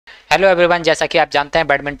Hello everyone, जैसा कि आप जानते हैं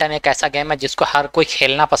बैडमिंटन एक ऐसा गेम है जिसको हर कोई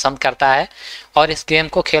खेलना पसंद करता है। और इस गेम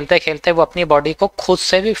को खेलते खेलते वो अपनी बॉडी को खुद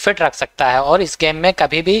से भी फिट रख सकता है। और इस गेम में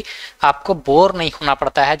कभी भी आपको बोर नहीं होना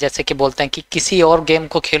पड़ता है। जैसे कि बोलते हैं कि किसी और गेम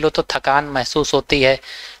को खेलो तो थकान महसूस होती है,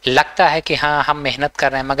 लगता है कि हाँ हम मेहनत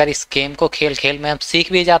कर रहे हैं, मगर इस गेम को खेल खेल में हम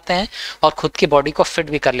सीख भी जाते हैं और खुद की बॉडी को फिट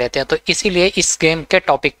भी कर लेते हैं। तो इसीलिए इस गेम के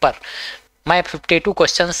टॉपिक पर मैं 52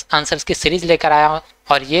 क्वेश्चंस आंसर्स की सीरीज लेकर आया हूँ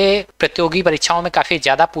और ये प्रतियोगी परीक्षाओं में काफ़ी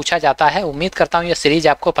ज़्यादा पूछा जाता है। उम्मीद करता हूँ ये सीरीज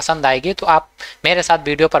आपको पसंद आएगी, तो आप मेरे साथ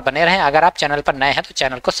वीडियो पर बने रहें। अगर आप चैनल पर नए हैं तो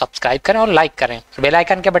चैनल को सब्सक्राइब करें और लाइक करें, बेल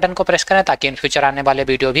आइकन के बटन को प्रेस करें ताकि इन फ्यूचर आने वाले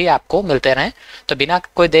वीडियो भी आपको मिलते रहें। तो बिना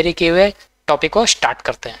कोई देरी किए हुए टॉपिक को स्टार्ट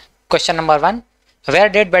करते हैं। Question number 1, where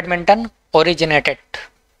did badminton originated?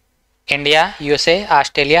 India, USA,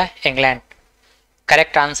 Australia, England.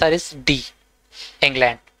 Correct answer is D,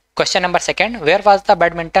 England. Question number 2, where was the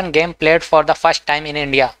badminton game played for the first time in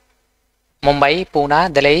India? Mumbai, Pune,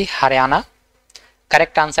 Delhi, Haryana.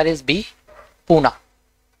 Correct answer is B, Pune.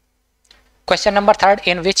 Question number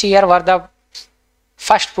 3, in which year were the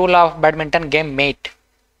first rule of badminton game made?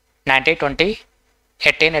 1920,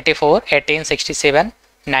 1884, 1867,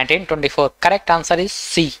 1924. Correct answer is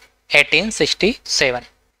C, 1867.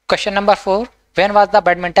 Question number 4, when was the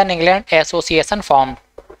Badminton England Association formed?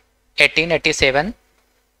 1887,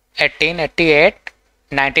 1888,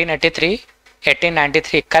 1983,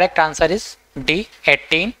 1893. Correct answer is D,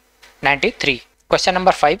 1893. Question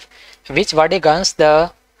number 5, which body governs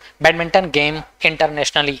the badminton game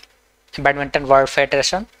internationally? Badminton World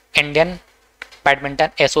Federation, Indian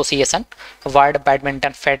Badminton Association, World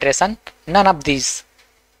Badminton Federation, none of these.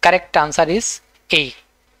 Correct answer is A,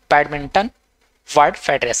 Badminton World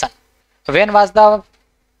Federation. When was the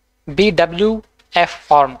BWF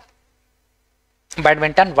formed?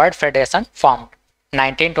 Badminton World Federation formed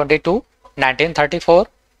 1922, 1934,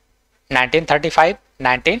 1935,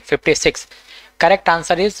 1956. Correct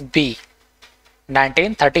answer is B,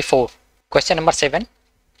 1934. Question number 7,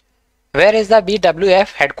 where is the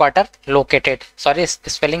BWF headquarter located? Sorry,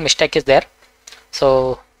 spelling mistake is there.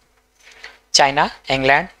 So China,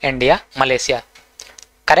 England, India, Malaysia.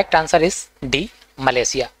 Correct answer is D,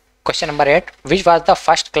 Malaysia. Question number 8, which was the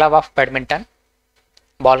first club of badminton?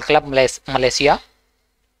 Ball Club Malaysia,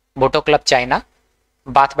 Boto Club China,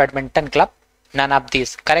 Bath Badminton Club, none of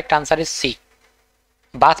these. Correct answer is C,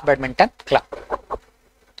 Bath Badminton Club.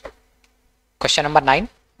 Question number 9,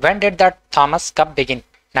 when did the Thomas Cup begin?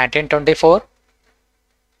 1924,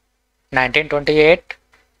 1928,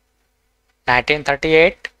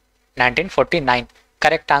 1938, 1949.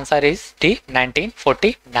 Correct answer is D,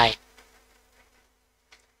 1949.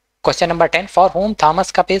 Question number 10, for whom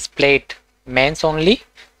Thomas Cup is played? Men's only,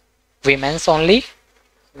 women's only,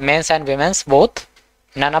 men's and women's both,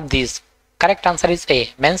 none of these. Correct answer is A,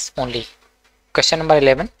 men's only. Question number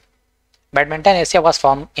 11, Badminton Asia was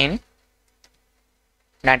formed in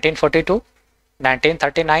 1942,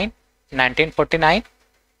 1939, 1949,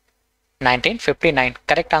 1959.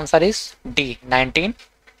 Correct answer is D,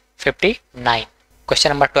 1959. Question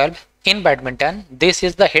number 12, in badminton, this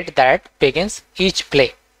is the hit that begins each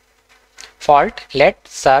play: fault, let,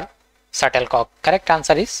 serve, shuttlecock. Correct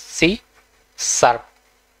answer is C, serve.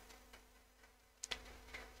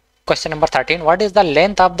 Question number 13, what is the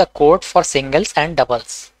length of the court for singles and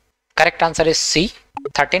doubles? Correct answer is C,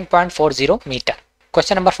 13.40 meter.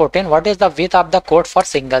 Question number 14, what is the width of the court for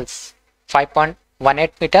singles? 5.18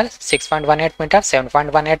 meter, 6.18 meter,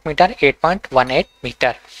 7.18 meter, 8.18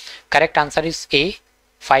 meter. Correct answer is A,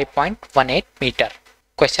 5.18 meter.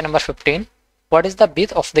 Question number 15, what is the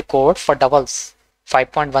width of the court for doubles?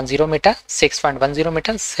 5.10 meter, 6.10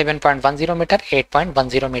 meter, 7.10 meter,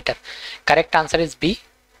 8.10 meter. Correct answer is B,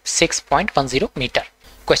 6.10 meter.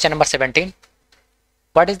 Question number 17,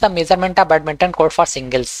 what is the measurement of badminton court for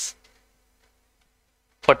singles?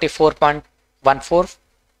 44.14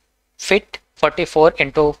 feet, 44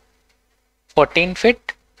 into 14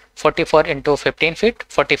 feet, 44 into 15 feet,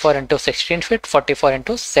 44 into 16 feet, 44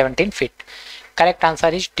 into 17 feet. Correct answer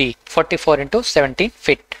is D, 44 into 17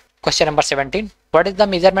 feet. Question number 17, what is the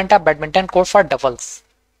measurement of badminton court for doubles?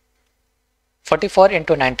 44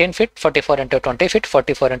 into 19 feet, 44 into 20 feet,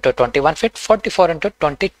 44 into 21 feet, 44 into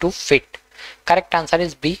 22 feet. Correct answer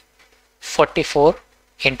is B, 44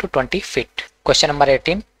 into 20 feet. Question number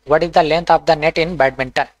 18, what is the length of the net in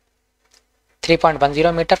badminton?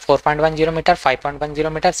 3.10 meter, 4.10 meter,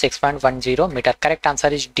 5.10 meter, 6.10 meter. Correct answer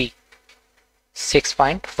is D,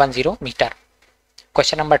 6.10 meter.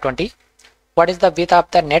 Question number 20, what is the width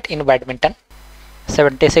of the net in badminton?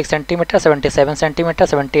 76 centimeter, 77 centimeter,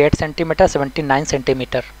 78 centimeter, 79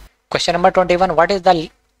 centimeter. Question number 21, what is the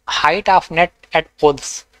height of net at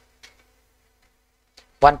poles?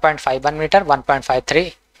 1.51 meter,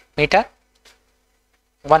 1.53 meter,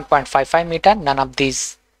 1.55 meter, none of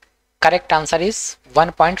these. Correct answer is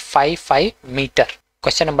 1.55 meter.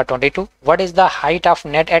 Question number 22. What is the height of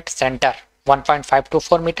net at center?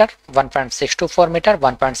 1.524 meter, 1.624 meter,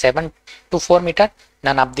 1.724 meter,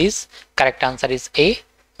 none of these. Correct answer is A,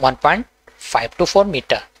 1.524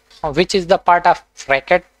 meter. Which is the part of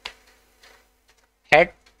racket?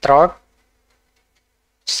 Head, throat,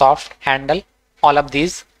 soft, handle, all of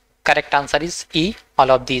these. Correct answer is E, all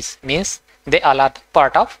of these, means they all are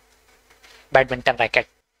part of badminton racket.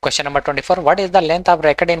 Question number 24. What is the length of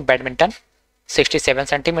racket in badminton? 67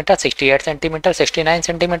 centimeter, 68 centimeter, 69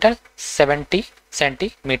 centimeter, 70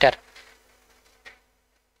 centimeter.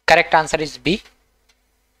 Correct answer is B,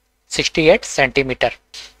 68 centimeter.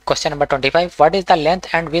 Question number 25. What is the length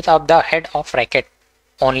and width of the head of racket?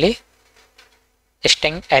 Only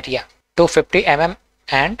sting area. 250 mm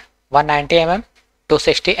and 190 mm,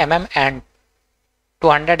 260 mm and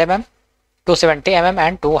 200 mm, 270 mm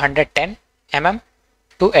and 210 mm,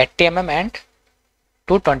 280 mm and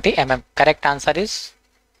 220 mm. Correct answer is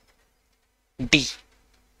D,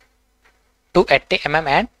 280 mm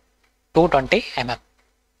and 220 mm.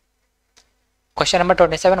 Question number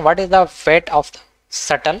 27. What is the weight of the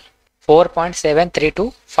shuttle? 4.73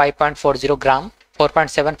 to 5.40 gram,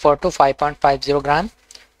 4.74 to 5.50 gram,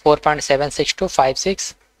 4.76 to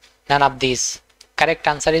 56. None of these. Correct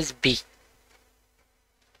answer is B,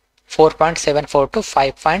 4.74 to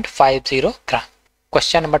 5.50 gram.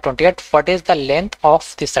 Question number 28. What is the length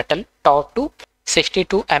of the shuttle? Top to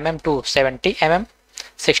 62 mm to 70 mm,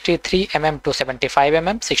 63 mm to 75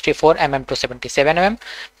 mm, 64 mm to 77 mm.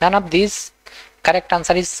 None of these. Correct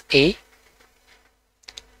answer is A,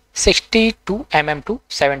 62 mm to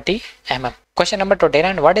 70 mm. Question number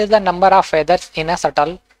 29. What is the number of feathers in a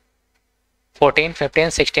shuttle? 14,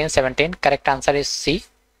 15, 16, 17. Correct answer is C,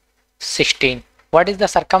 16. What is the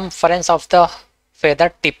circumference of the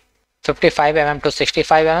feather tip? 55 mm to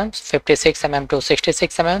 65 mm, 56 mm to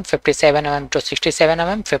 66 mm, 57 mm to 67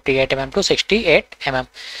 mm, 58 mm to 68 mm.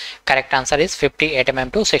 Correct answer is 58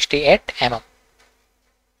 mm to 68 mm.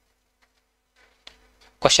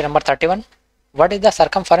 Question number 31. What is the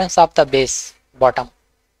circumference of the base? Bottom.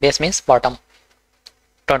 Base means bottom.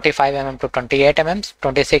 25 mm to 28 mm,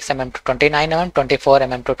 26 mm to 29 mm, 24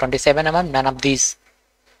 mm to 27 mm. None of these.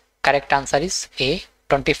 Correct answer is A,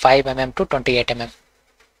 25 mm to 28 mm.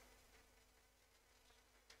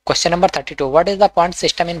 Question number 32. What is the point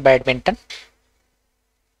system in badminton?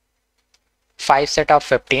 5 set of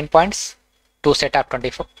 15 points, 2 set of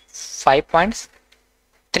 25 points,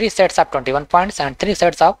 3 sets of 21 points and 3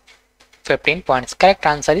 sets of 15 points. Correct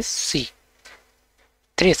answer is C,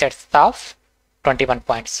 3 sets of 21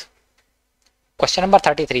 points. Question number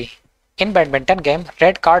 33. In badminton game,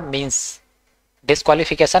 red card means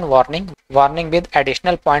disqualification, warning, warning with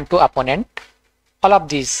additional point to opponent. All of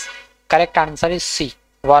these. Correct answer is C,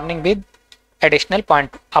 warning with additional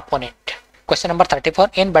point to opponent. Question number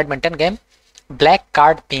 34. In badminton game, black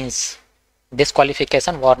card means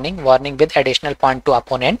disqualification, warning, warning with additional point to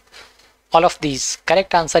opponent. All of these.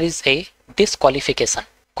 Correct answer is A, disqualification.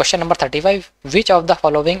 Question number 35. Which of the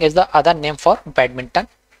following is the other name for badminton?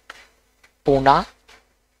 Puna,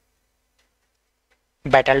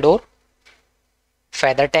 battledore,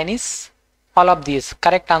 feather tennis. All of these.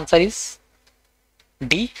 Correct answer is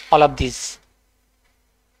D, all of these.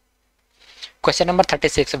 Question number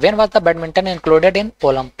 36. When was the badminton included in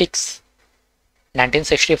Olympics?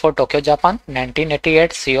 1964 Tokyo, Japan,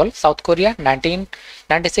 1988 Seoul, South Korea,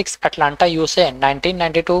 1996 Atlanta, USA,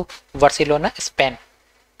 1992 Barcelona, Spain.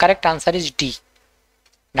 Correct answer is D,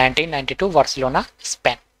 1992 Barcelona,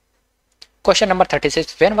 Spain. Question number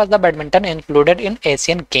 36. When was the badminton included in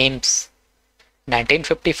Asian Games?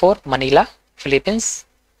 1954 Manila, Philippines,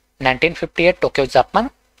 1958 Tokyo, Japan,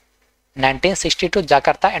 1962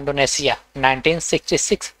 Jakarta, Indonesia,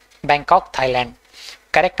 1966 Bangkok, Thailand.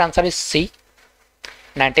 Correct answer is C,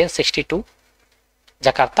 1962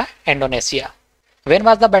 Jakarta, Indonesia. When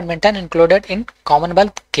was the badminton included in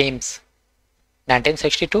Commonwealth Games?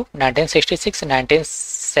 1962, 1966,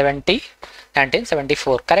 1970,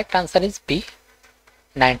 1974. Correct answer is B,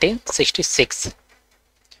 1966.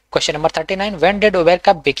 Question number 39. When did Uber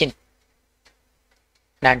Cup begin?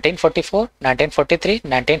 1944, 1943,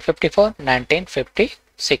 1954,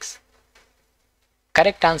 1956.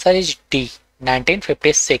 Correct answer is D,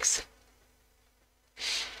 1956.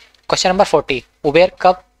 Question number 40. Uber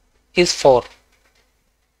Cup is for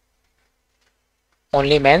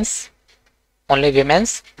only men's, only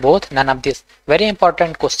women's, both, none of this. Very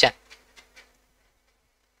important question.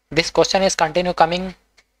 This question is continue coming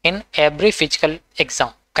in every physical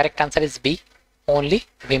exam. Correct answer is B, only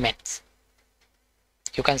women's.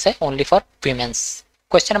 You can say only for women's.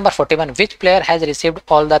 Question number 41. Which player has received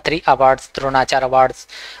all the 3 awards? Dronachar Awards,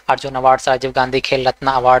 Arjun Awards, Rajiv Gandhi Khel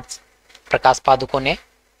Ratna Awards. Prakash Padukone,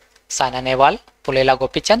 Saina Nehwal, Pulela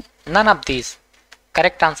Gopichand. None of these.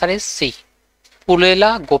 Correct answer is C. Pulela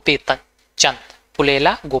Gopichand.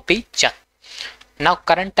 Pulela Gopichand. Now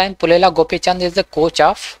current time Pulela Gopichand is the coach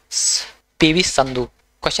of PV Sandhu.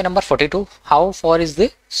 Question number 42. How far is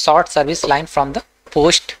the short service line from the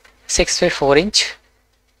post? 6 feet 4 inch,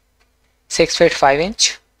 6 feet 5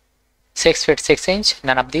 inch, 6 feet 6 inch.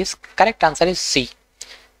 None of these. Correct answer is C.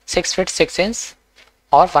 6 feet 6 inch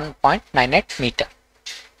or 1.98 meter.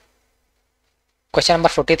 Question number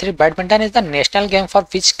 43. Badminton is the national game for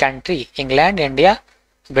which country? England, India,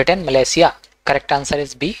 Britain, Malaysia. Correct answer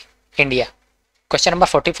is B. India. Question number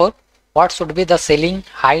 44. What should be the ceiling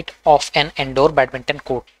height of an indoor badminton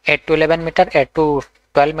court? 8 to 11 meter, 8 to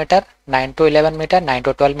 12 meter, 9 to 11 meter, 9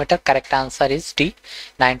 to 12 meter. Correct answer is D.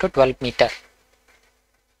 9 to 12 meter.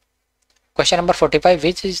 Question number 45.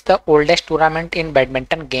 Which is the oldest tournament in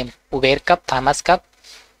badminton game? Uber Cup, Thomas Cup,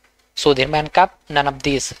 Sudhirman Cup. None of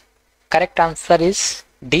these. Correct answer is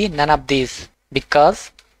D. None of these.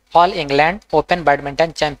 Because All England Open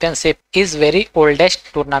Badminton Championship is very oldest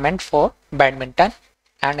tournament for badminton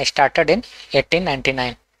and started in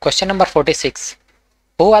 1899. Question number 46.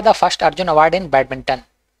 Who won the first Arjun Award in badminton?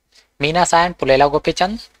 Meena Shah and Pulela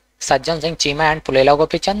Gopichand, Sajjan Singh Cheema and Pulela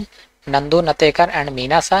Gopichand, Nandu Natekar and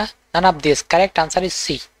Meena Shah. None of these. Correct answer is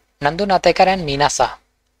C. Nandu Natekar and Meena Shah.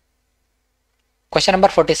 Question number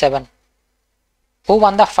 47. Who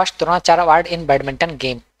won the first Dronachar Award in badminton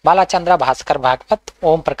game? Balachandra Bhaskar Bhagwat,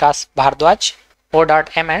 Om Prakash Bhardwaj,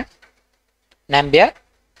 O.M. and Nambiar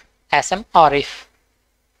S.M. Arif.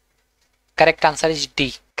 Correct answer is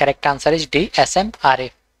D. Correct answer is D. S.M. Arif.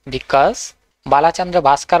 Because Balachandra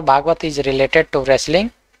Bhaskar Bhagwat is related to wrestling,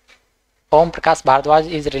 Om Prakash Bhardwaj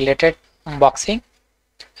is related to boxing,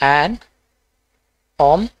 and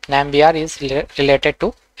Om Nambiar is related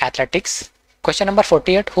to athletics. Question number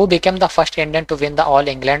 48. Who became the first Indian to win the All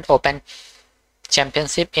England Open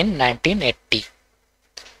Championship in 1980?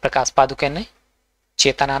 Prakash Padukone,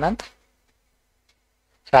 Chetan Anand,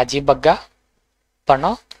 Rajiv Bagga,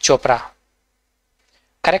 Pranav Chopra.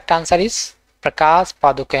 Correct answer is Prakash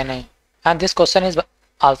Padukone. And this question is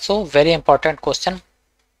also very important question.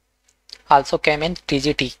 Also came in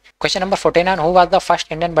TGT. Question number 49. Who was the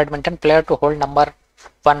first Indian badminton player to hold number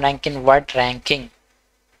 1 rank in world ranking?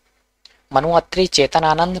 Manu Attri, Chetan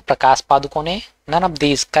Anand, Prakash Padukone. None of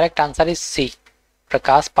these. Correct answer is C.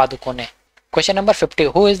 Prakash Padukone. Question number 50.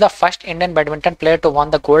 Who is the first Indian badminton player to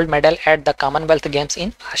win the gold medal at the Commonwealth Games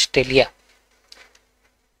in Australia?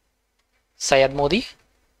 Syed Modi,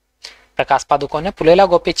 Prakash Padukone, Pulela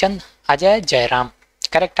Gopichand, Ajay Jairam.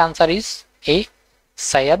 Correct answer is A.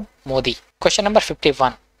 Syed Modi. Question number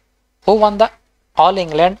 51. Who won the All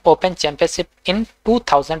England Open Championship in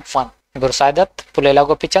 2001? Gursaidat, Pulela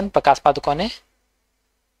Gopichand, Prakash Padukone,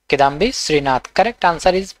 Kidambi Srinath. Correct answer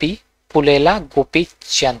is B. Pulela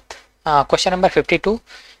Gopichand. Question number 52.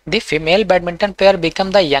 The female badminton player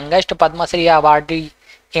became the youngest Padma Shri awardee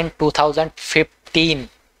in 2015.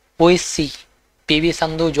 Who is C? PV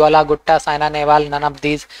Sandhu, Jwala Gutta, Saina Nehwal. None of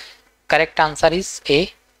these. Correct answer is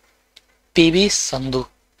A. PV Sandhu.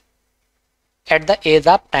 At the age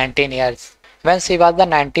of 19 years. When she was the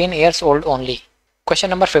 19 years old only. Question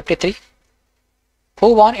number 53.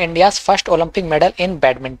 Who won India's first Olympic medal in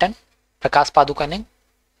badminton? Prakash Padukone,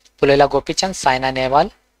 Pulela Gopichand, Saina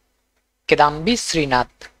Nehwal, Kidambi Srinath.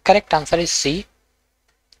 Correct answer is सी,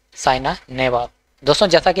 साइना नेहवाल। दोस्तों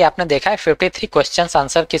जैसा कि आपने देखा है 53 questions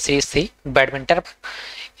answer की series थी badminton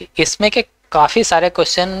पर। इसमें के काफ़ी सारे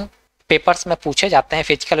क्वेश्चन पेपर्स में पूछे जाते हैं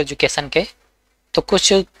फिजिकल एजुकेशन के, तो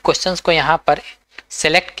कुछ क्वेश्चंस को यहाँ पर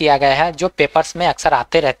सिलेक्ट किया गया है जो पेपर्स में अक्सर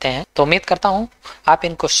आते रहते हैं। तो उम्मीद करता हूँ आप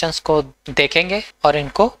इन क्वेश्चंस को देखेंगे और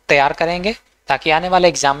इनको तैयार करेंगे ताकि आने वाले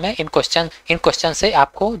एग्जाम में इन क्वेश्चन से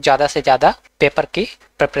आपको ज़्यादा से ज़्यादा पेपर की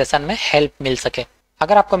प्रिपरेशन में हेल्प मिल सके।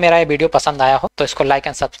 अगर आपको मेरा ये वीडियो पसंद आया हो तो इसको लाइक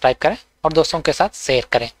एंड सब्सक्राइब करें और दोस्तों के साथ शेयर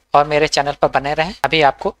करें और मेरे चैनल पर बने रहें। अभी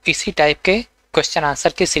आपको इसी टाइप के क्वेश्चन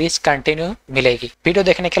आंसर की सीरीज कंटिन्यू मिलेगी। वीडियो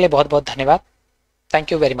देखने के लिए बहुत बहुत धन्यवाद।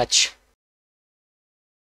 Thank you very much.